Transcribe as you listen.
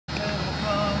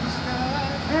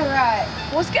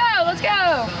Let's go, let's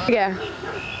go. Yeah.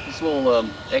 This little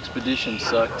expedition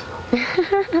sucked.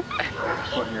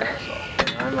 Sweating your ass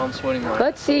off. I'm sweating my.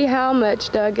 Let's see how much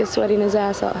Doug is sweating his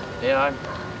ass off. Yeah,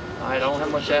 I don't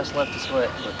have much ass left to sweat,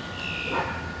 but.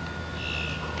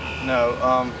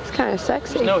 No, It's kind of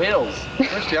sexy. There's no hills.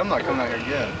 Christy, I'm not coming out here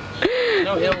again. There's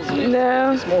no hills and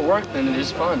No. it's more work than it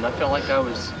is fun. I felt like I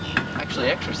was actually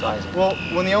exercising. Well,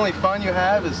 when the only fun you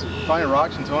have is finding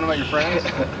rocks and throwing them at your friends.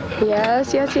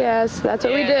 Yes, yes, yes. That's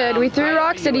what we did. We threw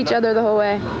rocks at each other the whhole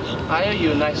way. I owe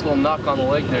you a nice little knock on the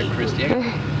leg there, Christy.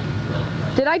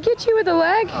 Did I get you with a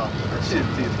leg? Oh, she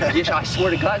didn't do that. Yes, I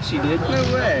swear to God she did.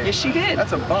 No way. Yes, she did.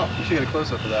 That's a bump. You should get a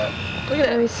close-up of that. Look at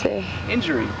Let me that see.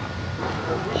 injury.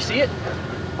 You see it?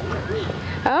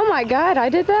 Oh my God, I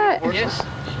did that? Yes.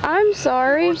 I'm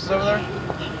sorry. Horses over there?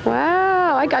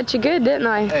 Wow, I got you good, didn't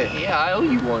I? Hey, Yeah, I owe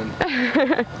you one. are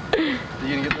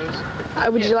you gonna get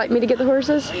those? Would you like me to get the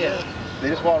horses? Yeah. They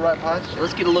just walk right past you.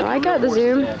 Let's get a look. I at got the horse's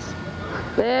zoom. ass.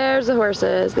 There's the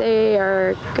horses. They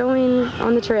are going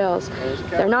on the trails.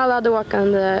 They're not allowed to walk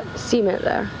on the cement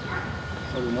though.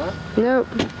 Oh, they're not? Nope.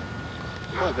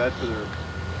 Probably bad for their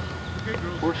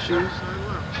horseshoes.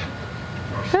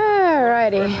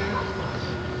 Alrighty.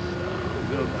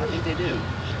 I think they do.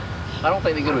 I don't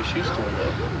think they go to a shoe store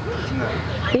though.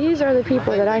 No. These are the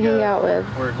people that I hang out with.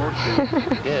 Wear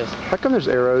horseshoes. Yes. How come there's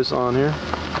arrows on here?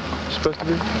 Supposed to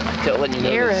be? Letting you know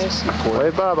Arrows.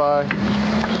 Wave bye-bye.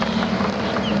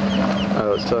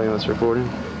 Oh, it's telling you it's recording.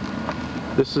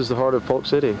 This is the heart of Polk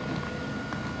City.